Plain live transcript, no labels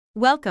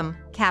Welcome,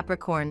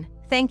 Capricorn.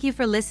 Thank you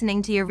for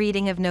listening to your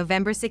reading of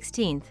November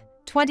 16th,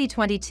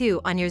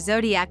 2022 on your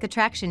Zodiac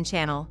Attraction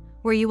channel,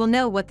 where you will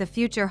know what the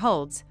future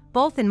holds,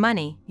 both in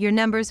money, your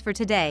numbers for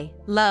today,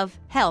 love,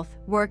 health,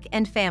 work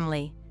and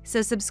family.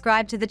 So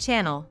subscribe to the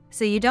channel,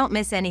 so you don't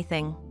miss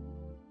anything.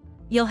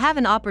 You'll have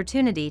an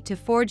opportunity to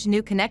forge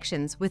new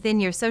connections within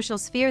your social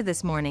sphere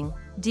this morning,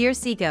 dear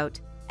Sea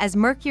Goat, as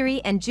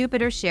Mercury and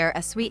Jupiter share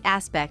a sweet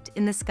aspect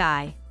in the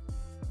sky.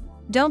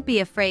 Don't be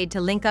afraid to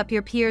link up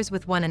your peers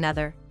with one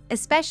another,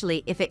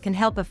 especially if it can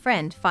help a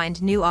friend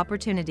find new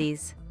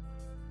opportunities.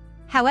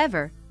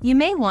 However, you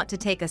may want to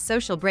take a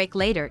social break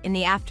later in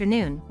the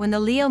afternoon when the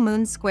Leo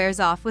moon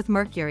squares off with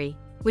Mercury,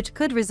 which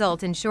could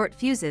result in short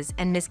fuses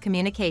and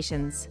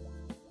miscommunications.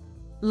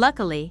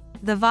 Luckily,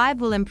 the vibe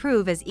will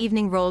improve as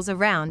evening rolls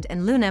around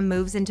and Luna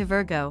moves into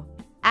Virgo,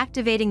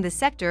 activating the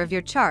sector of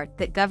your chart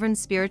that governs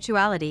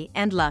spirituality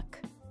and luck.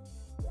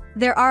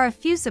 There are a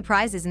few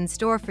surprises in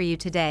store for you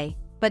today,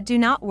 but do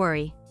not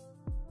worry.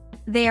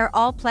 They are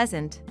all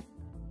pleasant.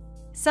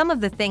 Some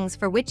of the things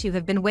for which you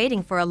have been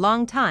waiting for a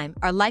long time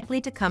are likely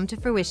to come to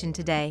fruition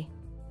today.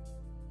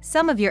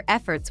 Some of your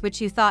efforts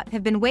which you thought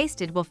have been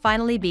wasted will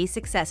finally be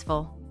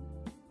successful.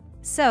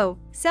 So,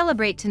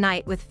 celebrate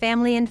tonight with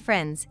family and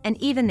friends,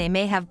 and even they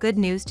may have good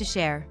news to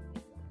share.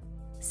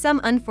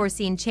 Some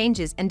unforeseen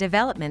changes and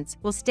developments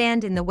will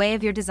stand in the way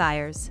of your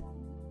desires.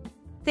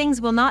 Things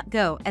will not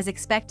go as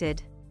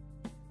expected.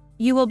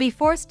 You will be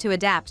forced to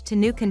adapt to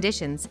new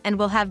conditions and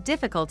will have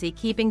difficulty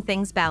keeping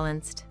things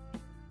balanced.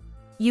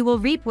 You will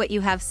reap what you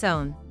have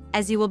sown,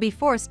 as you will be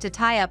forced to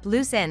tie up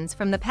loose ends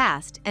from the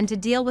past and to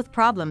deal with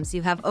problems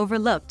you have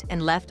overlooked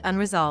and left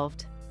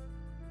unresolved.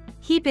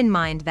 Keep in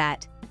mind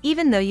that,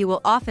 even though you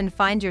will often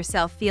find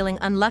yourself feeling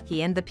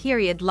unlucky and the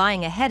period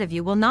lying ahead of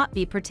you will not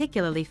be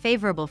particularly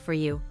favorable for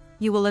you,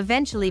 you will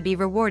eventually be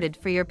rewarded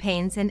for your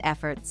pains and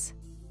efforts.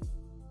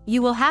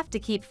 You will have to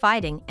keep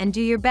fighting and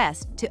do your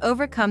best to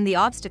overcome the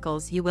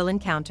obstacles you will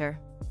encounter.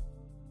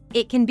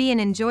 It can be an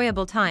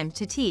enjoyable time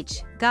to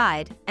teach,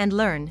 guide, and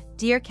learn,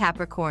 dear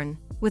Capricorn,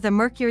 with a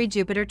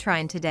Mercury-Jupiter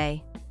trine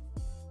today.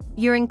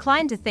 You're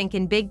inclined to think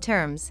in big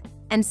terms,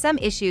 and some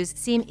issues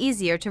seem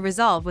easier to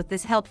resolve with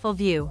this helpful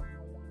view.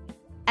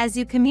 As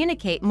you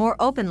communicate more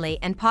openly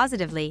and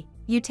positively,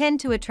 you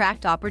tend to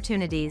attract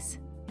opportunities.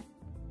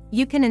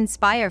 You can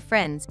inspire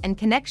friends and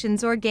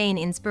connections or gain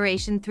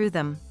inspiration through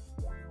them.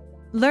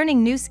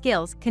 Learning new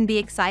skills can be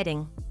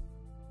exciting.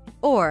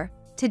 Or,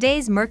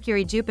 today's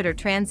Mercury-Jupiter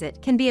transit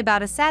can be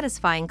about a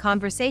satisfying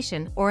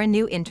conversation or a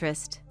new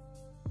interest.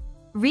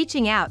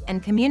 Reaching out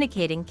and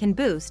communicating can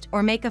boost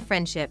or make a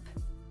friendship.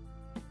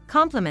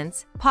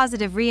 Compliments,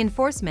 positive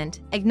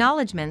reinforcement,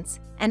 acknowledgements,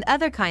 and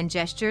other kind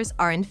gestures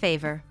are in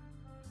favor.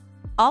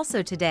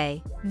 Also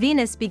today,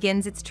 Venus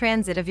begins its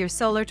transit of your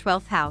solar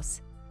 12th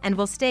house, and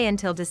will stay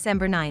until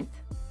December 9th.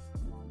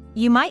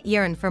 You might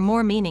yearn for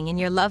more meaning in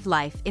your love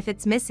life if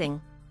it's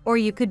missing, or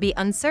you could be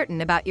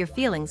uncertain about your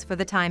feelings for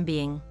the time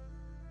being.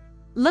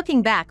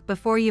 Looking back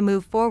before you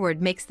move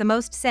forward makes the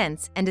most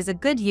sense and is a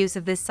good use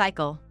of this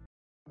cycle.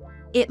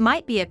 It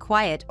might be a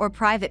quiet or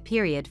private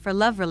period for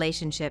love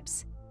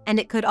relationships, and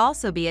it could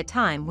also be a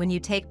time when you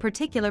take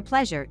particular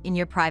pleasure in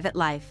your private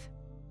life.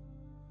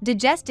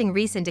 Digesting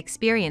recent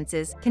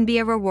experiences can be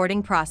a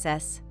rewarding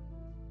process.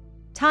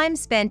 Time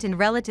spent in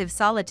relative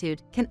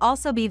solitude can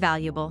also be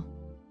valuable.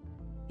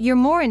 You're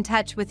more in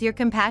touch with your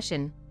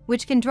compassion,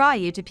 which can draw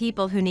you to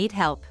people who need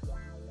help.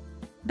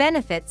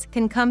 Benefits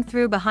can come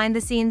through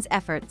behind-the-scenes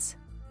efforts.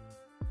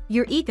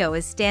 Your ego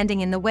is standing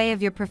in the way of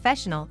your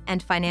professional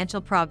and financial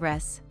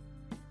progress.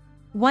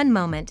 One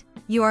moment,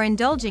 you are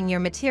indulging your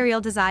material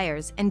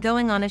desires and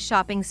going on a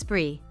shopping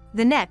spree.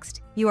 The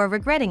next, you are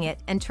regretting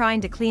it and trying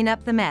to clean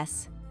up the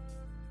mess.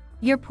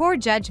 Your poor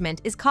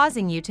judgment is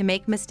causing you to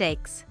make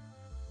mistakes.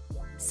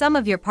 Some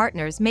of your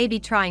partners may be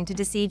trying to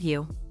deceive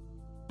you.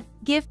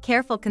 Give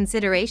careful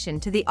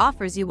consideration to the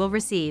offers you will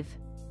receive.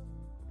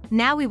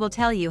 Now we will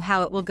tell you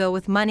how it will go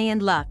with money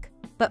and luck,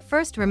 but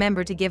first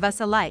remember to give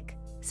us a like,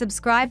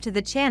 subscribe to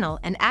the channel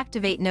and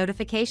activate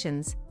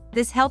notifications.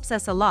 This helps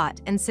us a lot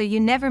and so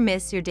you never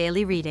miss your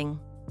daily reading.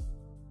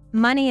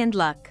 Money and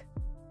luck.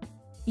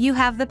 You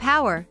have the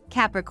power,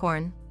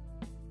 Capricorn.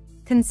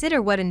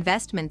 Consider what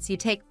investments you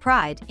take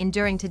pride in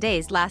during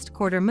today's last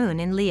quarter moon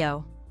in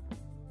Leo.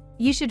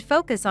 You should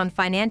focus on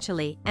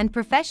financially and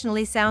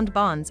professionally sound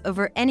bonds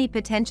over any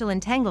potential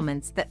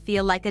entanglements that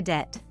feel like a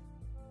debt.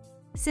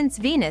 Since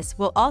Venus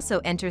will also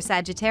enter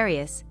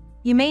Sagittarius,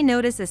 you may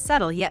notice a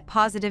subtle yet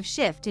positive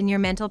shift in your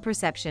mental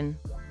perception.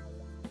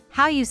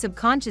 How you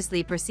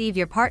subconsciously perceive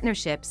your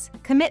partnerships,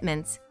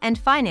 commitments, and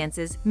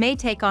finances may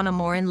take on a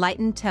more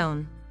enlightened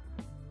tone.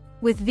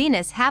 With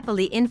Venus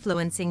happily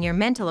influencing your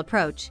mental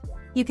approach,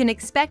 you can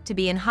expect to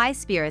be in high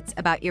spirits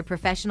about your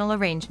professional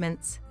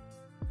arrangements.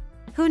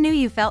 Who knew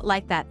you felt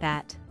like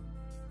that?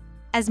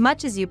 As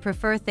much as you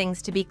prefer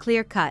things to be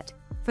clear-cut,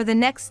 for the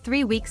next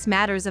 3 weeks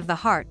matters of the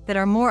heart that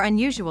are more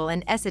unusual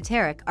and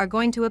esoteric are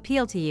going to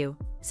appeal to you,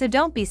 so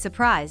don't be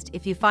surprised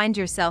if you find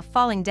yourself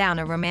falling down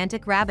a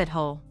romantic rabbit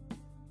hole.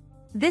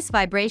 This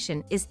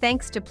vibration is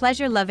thanks to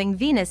pleasure-loving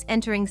Venus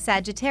entering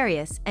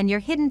Sagittarius and your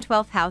hidden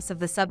 12th house of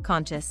the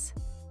subconscious.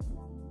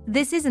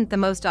 This isn't the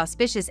most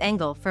auspicious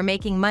angle for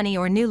making money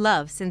or new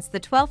love, since the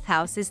 12th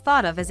house is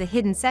thought of as a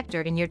hidden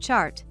sector in your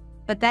chart,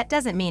 but that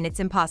doesn't mean it's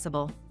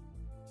impossible.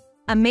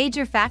 A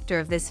major factor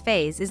of this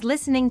phase is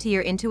listening to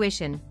your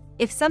intuition.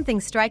 If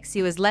something strikes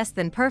you as less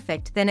than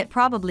perfect, then it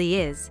probably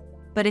is,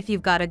 but if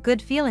you've got a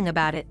good feeling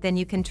about it, then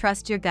you can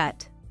trust your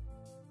gut.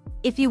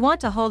 If you want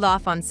to hold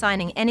off on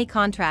signing any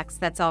contracts,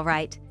 that's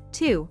alright,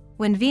 too.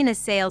 When Venus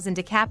sails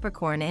into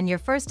Capricorn and your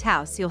first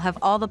house, you'll have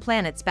all the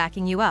planets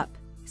backing you up,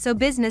 so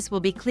business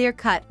will be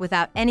clear-cut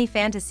without any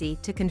fantasy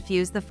to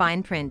confuse the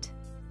fine print.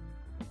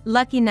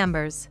 Lucky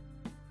numbers.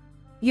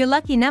 Your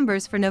lucky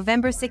numbers for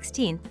November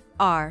 16th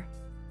are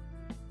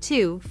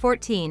 2,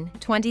 14,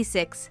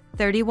 26,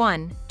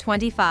 31,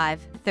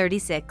 25,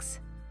 36.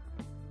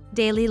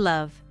 Daily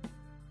love.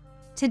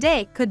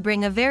 Today could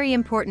bring a very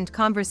important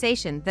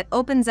conversation that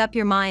opens up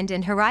your mind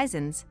and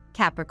horizons,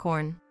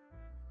 Capricorn.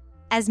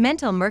 As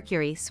mental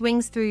Mercury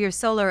swings through your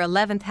solar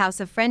 11th house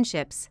of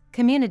friendships,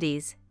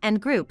 communities, and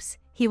groups,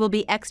 he will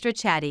be extra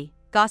chatty,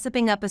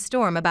 gossiping up a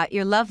storm about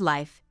your love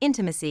life,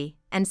 intimacy,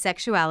 and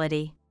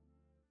sexuality.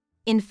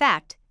 In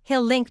fact,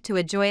 he'll link to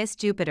a joyous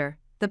Jupiter,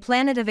 the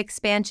planet of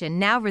expansion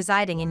now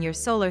residing in your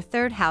solar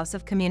 3rd house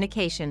of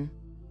communication.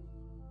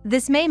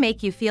 This may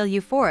make you feel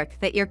euphoric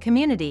that your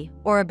community,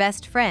 or a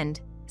best friend,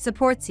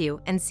 supports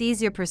you and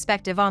sees your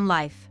perspective on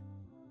life.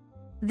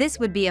 This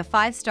would be a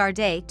 5-star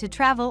day to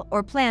travel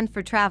or plan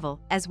for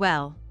travel as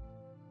well.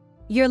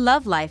 Your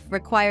love life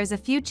requires a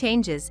few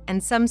changes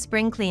and some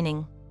spring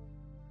cleaning.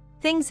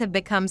 Things have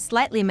become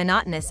slightly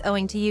monotonous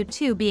owing to you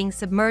two being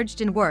submerged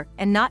in work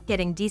and not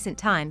getting decent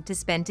time to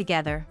spend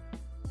together.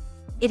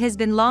 It has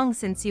been long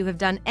since you have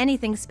done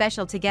anything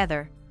special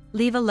together,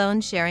 leave alone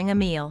sharing a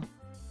meal.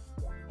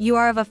 You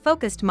are of a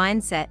focused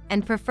mindset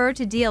and prefer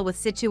to deal with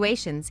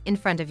situations in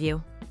front of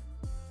you.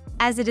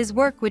 As it is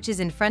work which is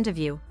in front of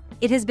you,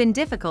 it has been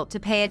difficult to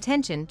pay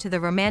attention to the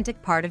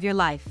romantic part of your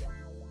life.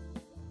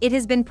 It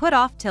has been put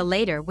off till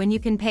later when you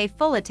can pay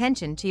full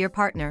attention to your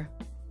partner.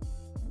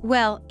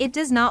 Well, it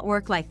does not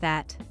work like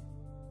that.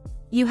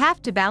 You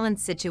have to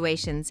balance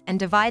situations and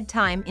divide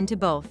time into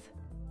both.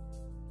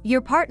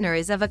 Your partner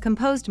is of a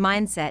composed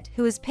mindset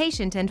who is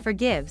patient and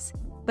forgives,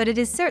 but it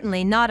is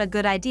certainly not a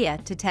good idea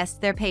to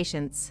test their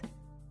patience.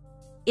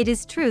 It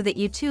is true that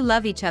you two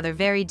love each other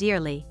very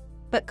dearly,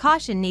 but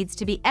caution needs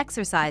to be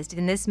exercised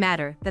in this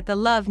matter, that the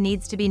love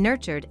needs to be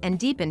nurtured and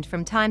deepened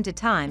from time to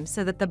time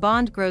so that the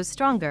bond grows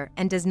stronger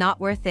and does not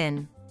wear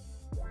thin.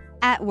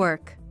 At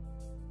work.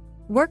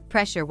 Work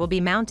pressure will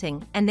be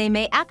mounting, and they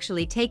may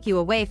actually take you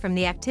away from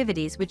the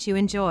activities which you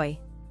enjoy.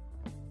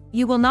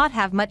 You will not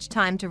have much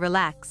time to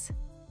relax.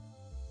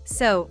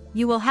 So,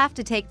 you will have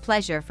to take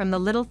pleasure from the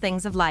little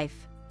things of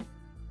life.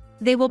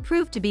 They will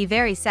prove to be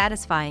very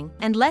satisfying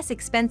and less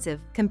expensive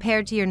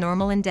compared to your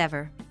normal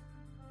endeavor.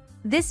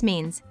 This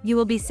means you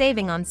will be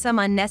saving on some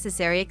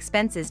unnecessary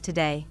expenses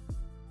today.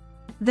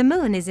 The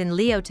moon is in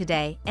Leo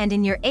today and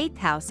in your 8th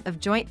house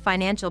of joint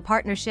financial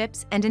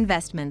partnerships and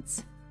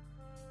investments.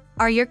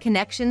 Are your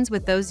connections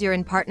with those you're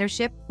in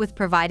partnership with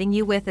providing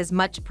you with as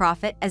much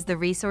profit as the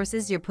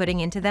resources you're putting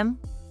into them?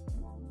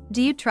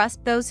 Do you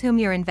trust those whom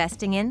you're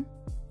investing in?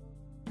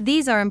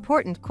 These are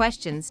important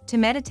questions to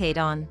meditate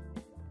on.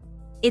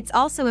 It's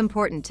also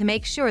important to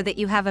make sure that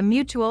you have a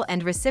mutual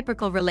and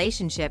reciprocal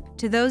relationship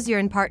to those you're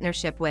in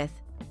partnership with,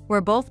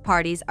 where both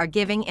parties are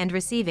giving and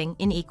receiving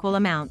in equal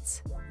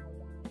amounts.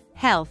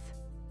 Health.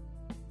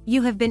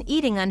 You have been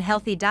eating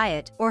unhealthy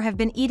diet or have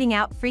been eating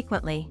out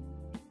frequently.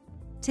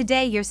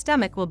 Today your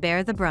stomach will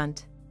bear the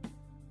brunt.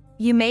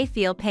 You may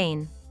feel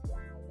pain.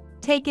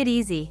 Take it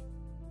easy.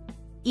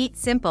 Eat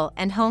simple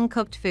and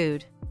home-cooked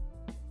food.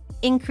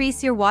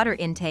 Increase your water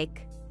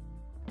intake.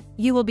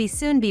 You will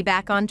soon be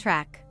back on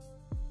track.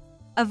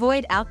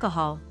 Avoid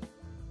alcohol.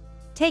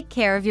 Take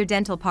care of your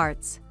dental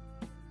parts.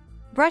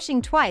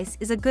 Brushing twice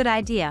is a good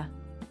idea.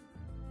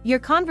 Your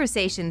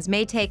conversations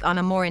may take on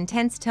a more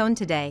intense tone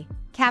today,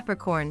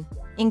 Capricorn,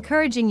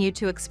 encouraging you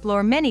to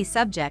explore many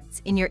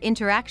subjects in your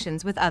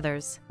interactions with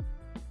others.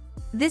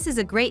 This is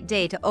a great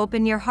day to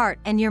open your heart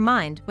and your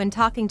mind when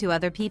talking to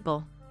other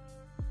people.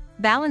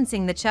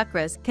 Balancing the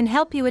chakras can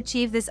help you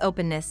achieve this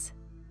openness.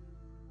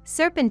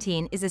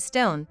 Serpentine is a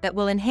stone that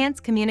will enhance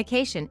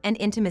communication and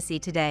intimacy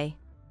today.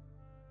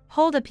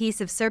 Hold a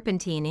piece of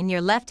serpentine in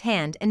your left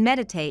hand and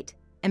meditate,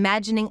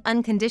 imagining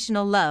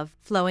unconditional love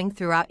flowing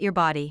throughout your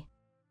body.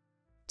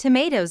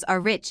 Tomatoes are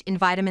rich in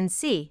vitamin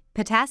C,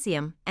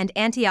 potassium, and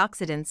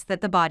antioxidants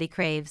that the body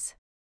craves.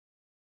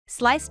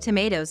 Sliced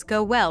tomatoes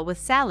go well with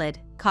salad,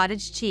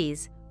 cottage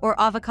cheese, or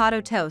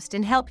avocado toast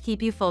and help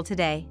keep you full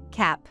today,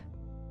 Cap.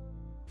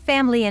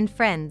 Family and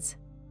friends.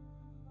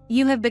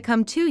 You have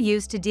become too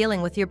used to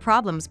dealing with your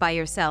problems by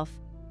yourself,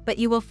 but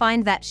you will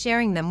find that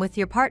sharing them with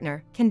your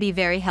partner can be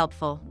very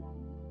helpful.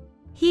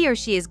 He or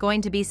she is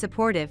going to be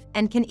supportive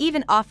and can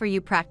even offer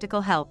you practical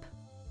help.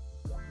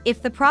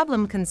 If the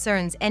problem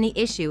concerns any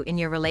issue in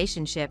your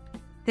relationship,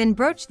 then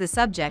broach the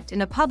subject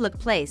in a public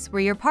place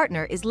where your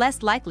partner is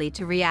less likely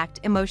to react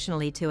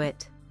emotionally to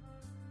it.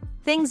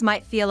 Things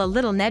might feel a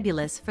little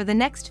nebulous for the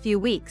next few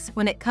weeks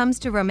when it comes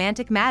to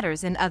romantic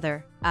matters and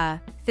other,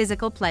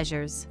 physical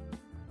pleasures.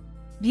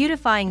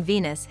 Beautifying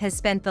Venus has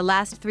spent the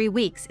last 3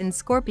 weeks in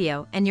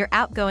Scorpio and your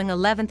outgoing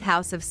 11th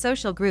house of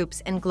social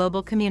groups and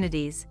global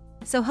communities,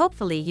 so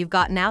hopefully you've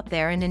gotten out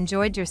there and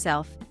enjoyed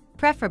yourself,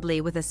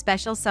 preferably with a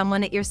special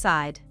someone at your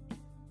side.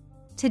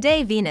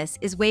 Today Venus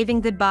is waving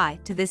goodbye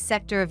to this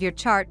sector of your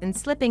chart and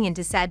slipping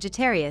into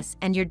Sagittarius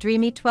and your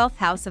dreamy 12th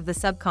house of the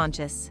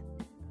subconscious.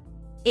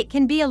 It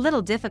can be a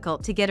little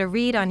difficult to get a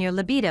read on your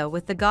libido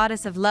with the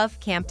goddess of love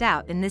camped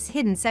out in this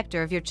hidden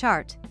sector of your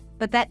chart,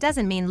 but that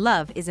doesn't mean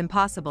love is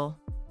impossible.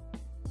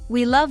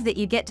 We love that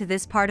you get to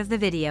this part of the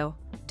video.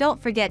 Don't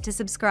forget to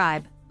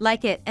subscribe,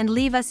 like it, and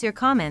leave us your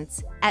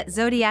comments. At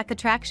Zodiac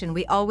Attraction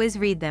we always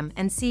read them,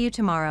 and see you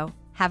tomorrow.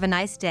 Have a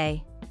nice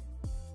day.